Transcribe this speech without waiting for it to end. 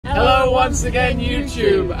once again,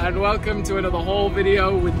 YouTube, and welcome to another haul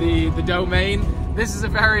video with the Domain. This is a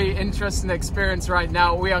very interesting experience right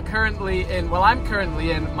now. We are currently in, well, I'm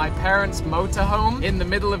currently in my parents' motorhome in the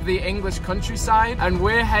middle of the English countryside, and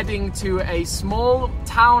we're heading to a small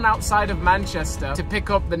town outside of Manchester to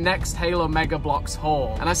pick up the next Halo Mega Bloks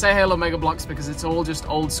haul. And I say Halo Mega Bloks because it's all just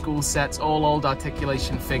old school sets, all old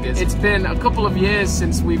articulation figures. It's been a couple of years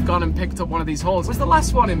since we've gone and picked up one of these hauls. Was the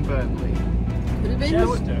last one in Burnley?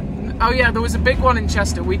 Chester. Oh yeah, there was a big one in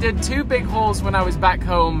Chester. We did two big hauls when I was back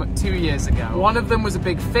home 2 years ago. One of them was a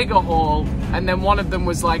big figure haul, and then one of them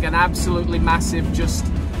was like an absolutely massive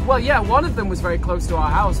well, yeah, one of them was very close to our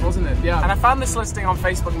house, wasn't it? Yeah. And I found this listing on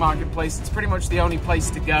Facebook Marketplace. It's pretty much the only place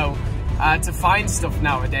to go to find stuff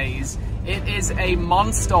nowadays. It is a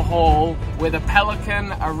monster haul with a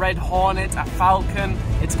Pelican, a Red Hornet, a Falcon.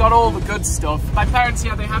 It's got all the good stuff. My parents,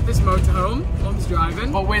 yeah, they have this motorhome. Mom's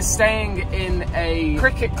driving. But we're staying in a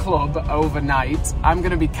cricket club overnight. I'm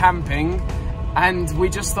gonna be camping. And we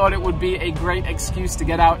just thought it would be a great excuse to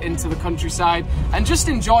get out into the countryside and just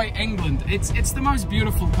enjoy England. It's the most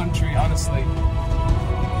beautiful country, honestly.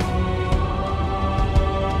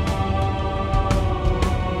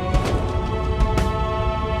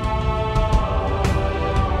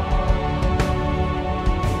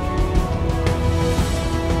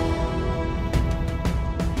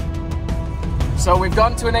 So we've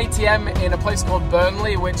gone to an ATM in a place called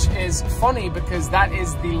Burnley, which is funny because that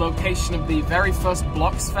is the location of the very first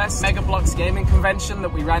Bloks Fest Mega Bloks gaming convention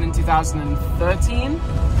that we ran in 2013.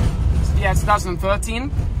 Yeah,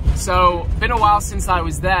 2013. So, been a while since I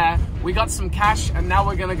was there. We got some cash and now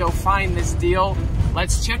we're gonna go find this deal.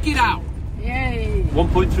 Let's check it out. Yay!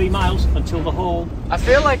 1.3 miles until the haul. I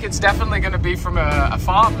feel like it's definitely going to be from a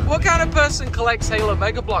farmer. What kind of person collects Halo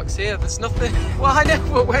Mega Bloks here? There's nothing. Well, I know,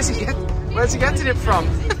 but where's he getting it from?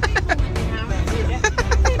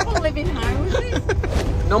 People live in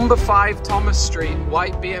houses. Number 5 Thomas Street,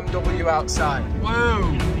 white BMW outside.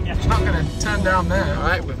 Whoa! It's not going to turn down there. All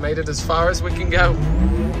right, we've made it as far as we can go.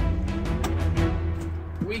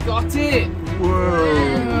 We got it!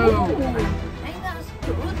 Whoa!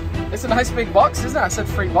 It's a nice big box, isn't it? I said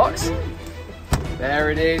free box. There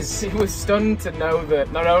it is. He was stunned to know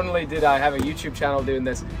that not only did I have a YouTube channel doing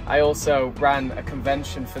this, I also ran a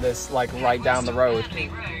convention for this, like right down the road.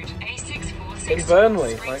 In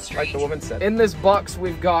Burnley, like the woman said. In this box,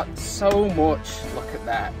 we've got so much. Look at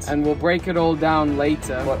that. And we'll break it all down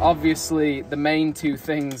later. But obviously, the main two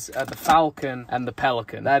things are the Falcon and the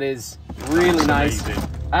Pelican. That is really nice. Amazing.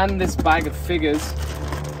 And this bag of figures,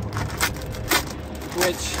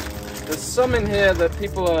 which there's some in here that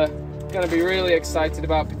people are going to be really excited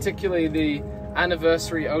about, particularly the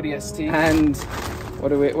anniversary ODST. And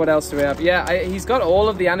what else do we have? Yeah, he's got all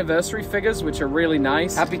of the anniversary figures, which are really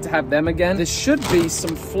nice. Happy to have them again. There should be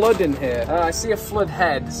some flood in here. I see a flood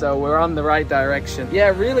head, so we're on the right direction. Yeah,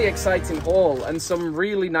 really exciting haul, and some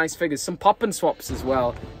really nice figures. Some pop and swaps as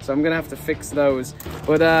well, so I'm gonna have to fix those.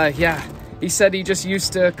 But yeah. He said he just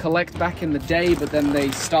used to collect back in the day, but then they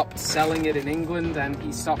stopped selling it in England and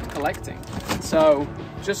he stopped collecting. So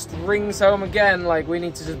just rings home again, like we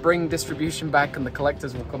need to just bring distribution back and the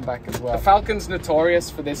collectors will come back as well. The Falcon's notorious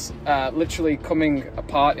for this literally coming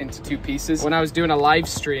apart into two pieces. When I was doing a live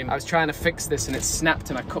stream, I was trying to fix this and it snapped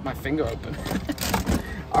and I cut my finger open.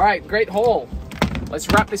 All right, great haul.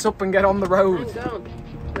 Let's wrap this up and get on the road. Hang on.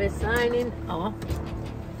 We're signing off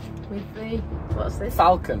with the, what's this?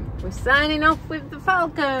 Falcon. We're signing off with the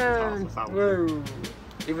Falcon. Whoa.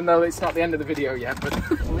 Even though it's not the end of the video yet, but...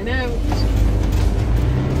 We know.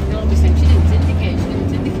 Nobody said she didn't indicate.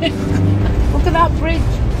 Look at that bridge.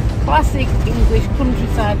 Classic English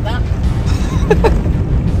countryside, that.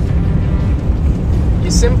 You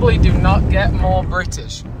simply do not get more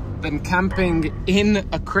British than camping in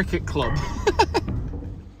a cricket club.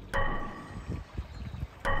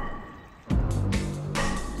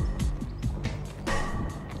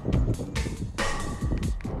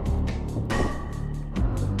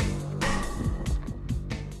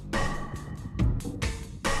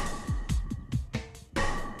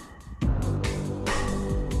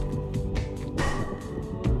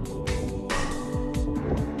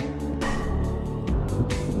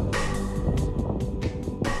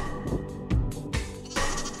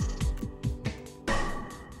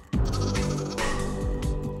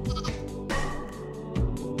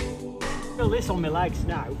 This on my legs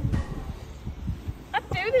now. I'd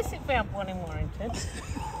do this if we had one in Warrington. I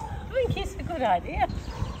think it's a good idea.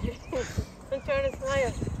 I'm trying to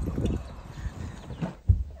smile.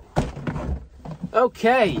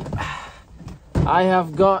 Okay, I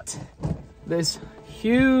have got this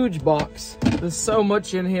huge box There's so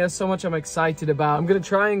much in here, so much I'm excited about. I'm gonna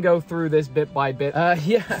try and go through this bit by bit.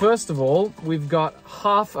 Yeah, first of all, we've got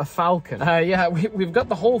half a falcon. Yeah, we've got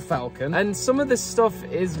the whole falcon, and some of this stuff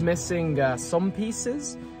is missing some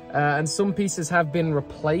pieces. And some pieces have been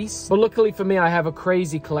replaced. But luckily for me, I have a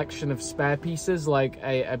crazy collection of spare pieces, like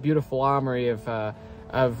a beautiful armory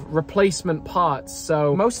of replacement parts,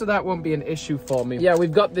 so most of that won't be an issue for me. Yeah,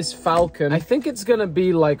 we've got this falcon. I think it's gonna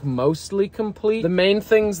be like mostly complete. The main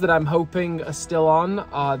things that I'm hoping are still on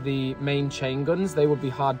are the main chain guns. They would be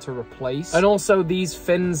hard to replace, and also these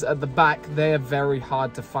fins at the back, they are very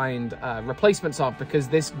hard to find replacements of, because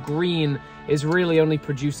this green is really only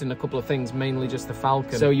producing a couple of things, mainly just the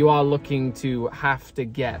falcon. So you are looking to have to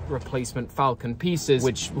get replacement falcon pieces,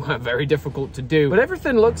 which were very difficult to do. But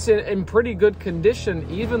everything looks in pretty good condition.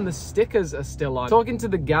 Even the stickers are still on. Talking to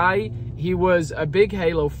the guy, he was a big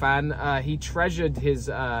Halo fan. He treasured his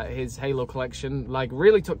Halo collection, like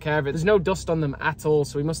really took care of it. There's no dust on them at all,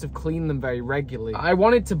 so he must have cleaned them very regularly. I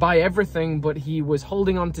wanted to buy everything, but he was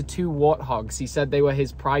holding on to 2 warthogs. He said they were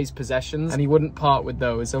his prized possessions, and he wouldn't part with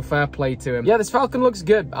those, so fair play to him. Yeah, this falcon looks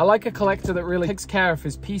good. I like a collector that really takes care of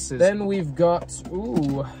his pieces. Then we've got,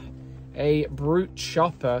 ooh, a brute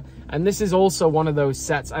chopper, and this is also one of those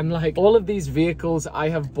sets. I'm like, all of these vehicles I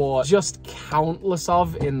have bought just countless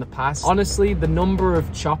of in the past. Honestly, the number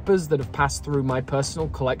of choppers that have passed through my personal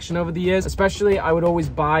collection over the years, especially I would always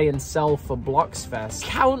buy and sell for Bloks Fest,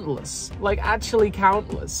 countless, like actually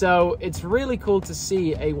countless. So it's really cool to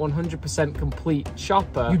see a 100% complete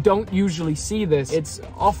chopper. You don't usually see this. It's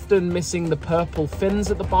often missing the purple fins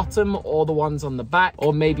at the bottom, or the ones on the back,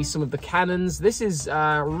 or maybe some of the cannons. This is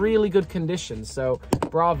really good condition, so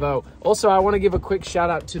bravo. Also, I want to give a quick shout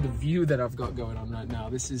out to the view that I've got going on right now.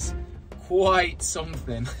 This is quite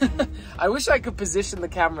something. I wish I could position the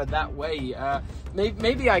camera that way.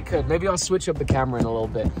 Maybe I could. Maybe I'll switch up the camera in a little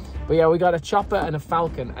bit. But yeah, we got a chopper and a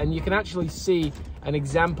falcon, and you can actually see an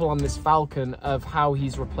example on this falcon of how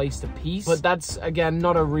he's replaced a piece, but that's again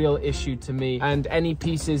not a real issue to me. And any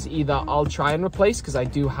pieces either I'll try and replace, because I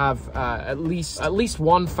do have at least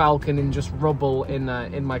one falcon in just rubble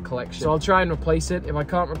in my collection, so I'll try and replace it. If I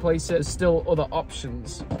can't replace it, there's still other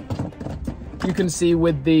options. You can see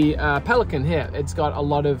with the Pelican here, it's got a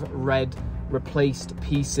lot of red replaced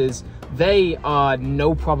pieces. They are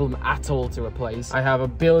no problem at all to replace. I have a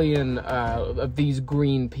billion of these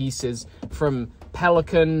green pieces from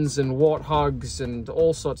pelicans and warthogs and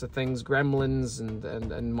all sorts of things, gremlins and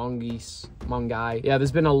mongai. Yeah,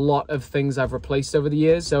 there's been a lot of things I've replaced over the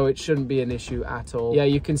years, so it shouldn't be an issue at all. Yeah,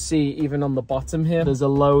 you can see even on the bottom here, there's a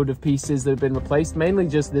load of pieces that have been replaced, mainly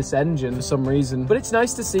just this engine for some reason. But it's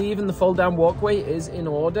nice to see even the fold down walkway is in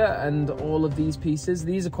order, and all of these pieces,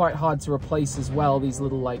 these are quite hard to replace as well, these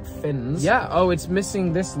little like fins. Yeah, oh, it's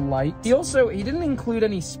missing this light. He didn't include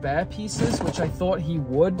any spare pieces, which I thought he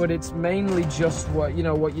would, but it's mainly just what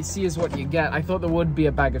you see is what you get. I thought there would be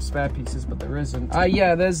a bag of spare pieces, but there isn't.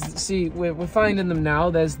 Yeah, we're finding them now.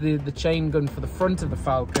 There's the chain gun for the front of the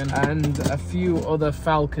falcon, and a few other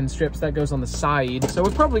falcon strips that goes on the side, so we're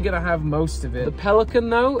probably gonna have most of it. The Pelican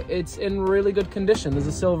though, it's in really good condition. There's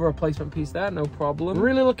a silver replacement piece there, no problem. I'm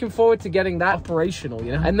really looking forward to getting that operational,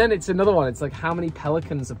 and then it's another one. It's like, how many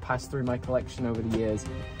Pelicans have passed through my collection over the years?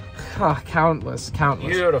 Countless.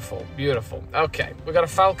 Beautiful. Okay, we got a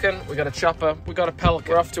falcon, we got a chopper, we got a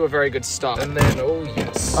Pelican. We're off to a very good start. And then, oh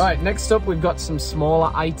yes. All right, next up we've got some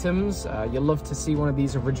smaller items. You'll love to see one of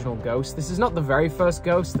these original ghosts. This is not the very first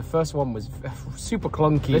ghost. The first one was super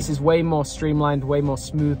clunky. This is way more streamlined, way more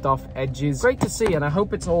smoothed off edges. Great to see, and I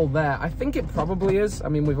hope it's all there. I think it probably is. I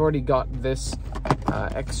mean, we've already got this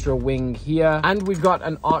extra wing here, and we've got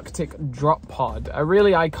an Arctic drop pod, a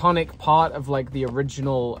really iconic part of like the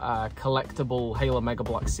original collectible Halo Mega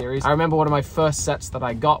Bloks series. I remember one of my first sets that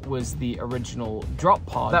I got was the original drop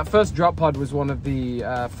pod. That first drop pod was one of the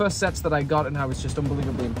first sets that I got, and I was just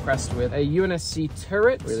unbelievably impressed with. A UNSC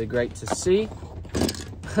turret, really great to see.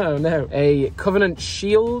 Oh no. A Covenant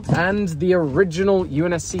shield, and the original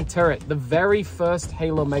UNSC turret, the very first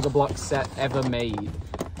Halo Mega Bloks set ever made.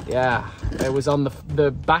 Yeah, it was on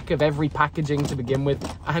the back of every packaging to begin with,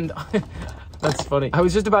 and that's funny. I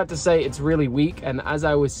was just about to say it's really weak, and as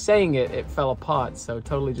I was saying it, it fell apart, so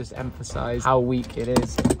totally just emphasize how weak it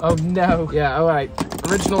is. Oh no. Yeah, all right.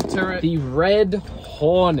 Original turret, the Red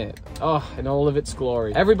Hornet. Oh, in all of its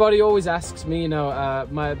glory. Everybody always asks me,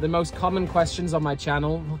 the most common questions on my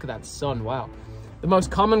channel. Look at that sun, wow. The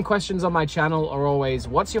most common questions on my channel are always,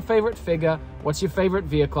 what's your favorite figure? What's your favorite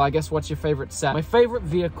vehicle? I guess what's your favorite set? My favorite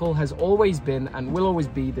vehicle has always been and will always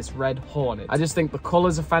be this Red Hornet. I just think the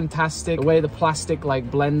colors are fantastic. The way the plastic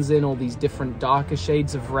like blends in all these different darker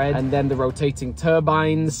shades of red, and then the rotating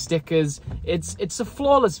turbines, stickers. It's a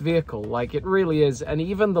flawless vehicle, like it really is. And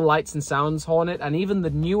even the lights and sounds Hornet, and even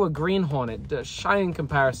the newer green Hornet, shy in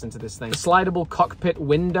comparison to this thing. The slidable cockpit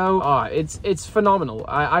window, it's phenomenal.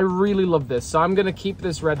 I really love this. So I'm gonna keep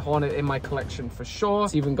this Red Hornet in my collection for sure.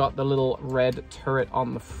 It's even got the little red turret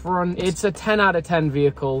on the front. It's a 10 out of 10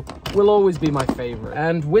 vehicle, will always be my favorite.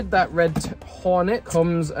 And with that Red Hornet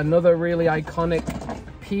comes another really iconic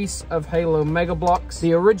piece of Halo Mega Bloks,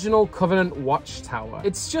 the original Covenant Watchtower.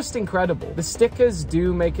 It's just incredible. The stickers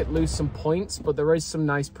do make it lose some points, but there is some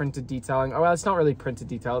nice printed detailing. Oh, well, it's not really printed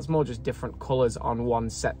detail, it's more just different colors on one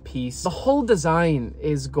set piece. The whole design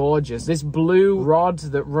is gorgeous. This blue rod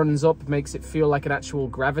that runs up makes it feel like an actual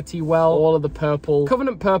gravity well. All of the purple.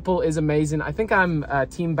 Covenant purple is amazing. I think I'm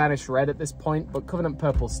Team Banish Red at this point, but Covenant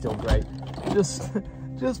purple's still great.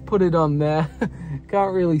 Just put it on there.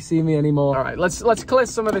 Can't really see me anymore. All right, let's clear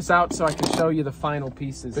some of this out so I can show you the final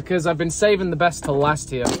pieces, because I've been saving the best till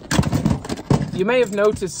last here. You may have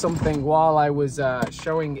noticed something while I was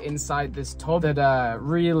showing inside this tub that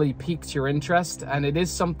really piqued your interest, and it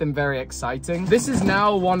is something very exciting. This is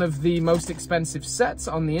now one of the most expensive sets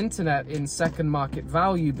on the internet in second market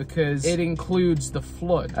value, because it includes the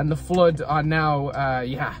Flood, and the Flood are now,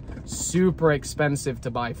 yeah, super expensive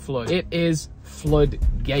to buy Flood. It is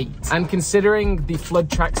Floodgate. And considering the Flood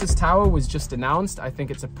Traxxas Tower was just announced, I think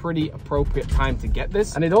it's a pretty appropriate time to get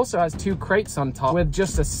this. And it also has 2 crates on top with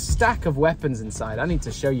just a stack of weapons inside. I need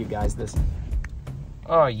to show you guys this.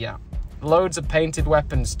 Oh yeah, loads of painted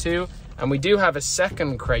weapons too. And we do have a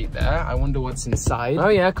second crate there. I wonder what's inside. Oh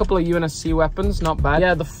yeah, a couple of UNSC weapons, not bad.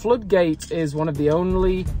 Yeah, the Floodgate is one of the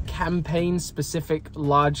only campaign-specific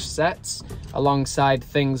large sets, alongside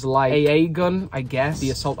things like AA Gun, I guess.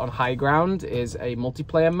 The Assault on High Ground is a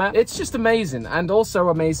multiplayer map. It's just amazing, and also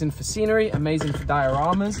amazing for scenery, amazing for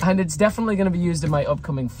dioramas, and it's definitely going to be used in my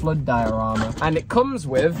upcoming Flood diorama. And it comes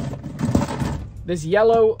with this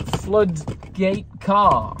yellow Floodgate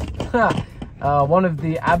car. One of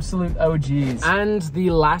the absolute OGs. And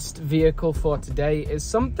the last vehicle for today is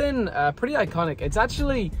something pretty iconic. It's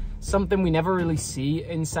actually something we never really see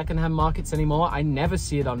in secondhand markets anymore. I never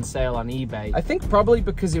see it on sale on eBay. I think probably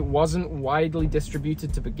because it wasn't widely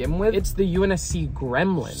distributed to begin with. It's the UNSC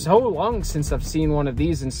Gremlin. So long since I've seen one of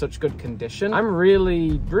these in such good condition. I'm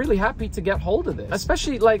really happy to get hold of this.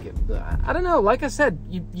 Especially, like, I don't know, like I said,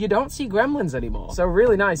 you don't see Gremlins anymore. So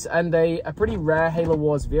really nice, and a pretty rare Halo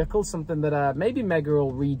Wars vehicle, something that maybe Mega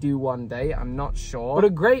will redo one day, I'm not sure. But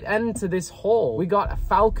a great end to this haul. We got a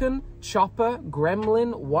Falcon, Chopper,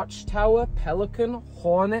 Gremlin, Watchtower, Pelican,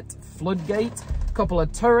 Hornet, Floodgate, a couple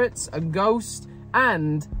of turrets, a Ghost,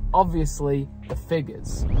 and obviously the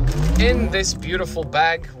figures. In this beautiful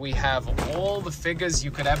bag, we have all the figures you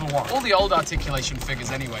could ever want. All the old articulation figures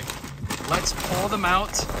anyway. Let's pour them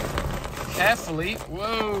out carefully.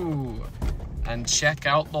 Whoa. And check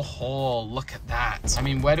out the haul. Look at that. I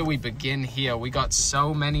mean, where do we begin here? We got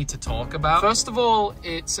so many to talk about. First of all,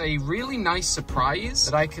 it's a really nice surprise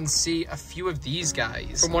that I can see a few of these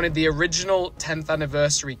guys from one of the original 10th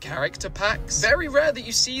anniversary character packs. Very rare that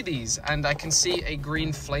you see these, and I can see a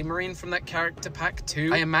green Flamarine from that character pack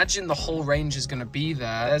too. I imagine the whole range is going to be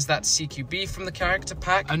there. There's that CQB from the character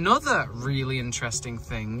pack. Another really interesting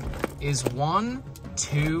thing is 1,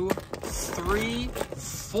 2, 3,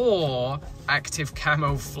 4 active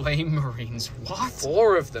camo Flamarines. What?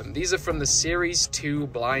 4 of them. These are from the Series 2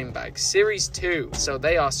 blind bag. Series 2. So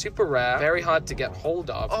they are super rare, very hard to get hold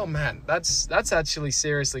of. Oh man, that's actually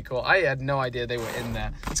seriously cool. I had no idea they were in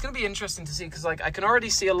there. It's gonna be interesting to see, because like I can already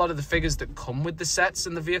see a lot of the figures that come with the sets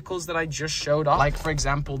and the vehicles that I just showed off. Like for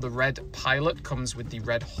example, the Red Pilot comes with the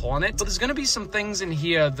Red Hornet. But there's gonna be some things in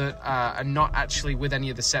here that are not actually with any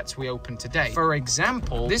of the sets we opened today. For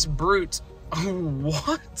example, this Brute. Oh,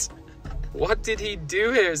 what? What did he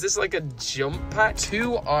do here? Is this like a jump pack?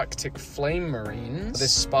 2 Arctic Flamarines.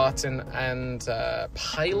 This Spartan and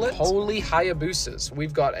Pilot. Holy Hayabusas.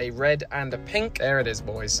 We've got a red and a pink. There it is,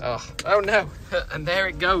 boys. Oh no. And there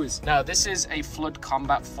it goes. Now, this is a Flood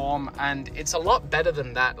combat form, and it's a lot better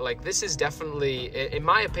than that. Like, this is definitely, in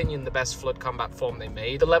my opinion, the best Flood combat form they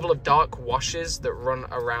made. The level of dark washes that run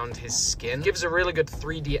around his skin gives a really good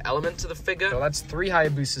 3D element to the figure. So that's 3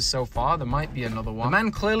 Hayabusas so far. There might be another one. The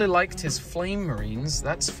man clearly liked his Flamarines,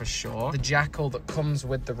 that's for sure. The Jackal that comes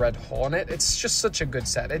with the Red Hornet. It's just such a good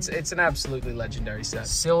set. It's an absolutely legendary set.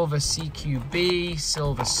 Silver CQB,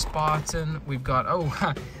 Silver Spartan. We've got,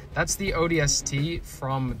 That's the ODST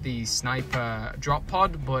from the sniper drop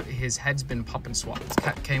pod, but his head's been pop and swapped.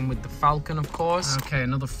 Cat came with the Falcon, of course. Okay,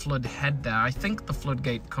 another flood head there. I think the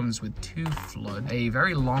floodgate comes with 2 flood. A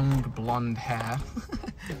very long blonde hair.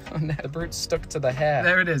 Oh no, the brute's stuck to the hair.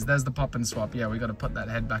 There it is, there's the pop and swap. Yeah, we gotta put that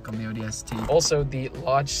head back on the ODST. Also the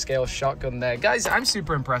large scale shotgun there. Guys, I'm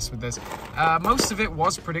super impressed with this. Most of it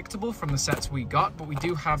was predictable from the sets we got, but we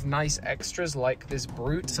do have nice extras like this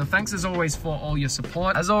brute. So thanks as always for all your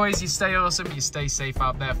support. As always, you stay awesome, you stay safe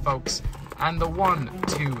out there, folks. And the 1,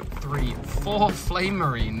 2, 3, 4 Flame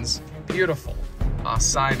Marines, beautiful, are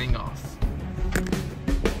signing off.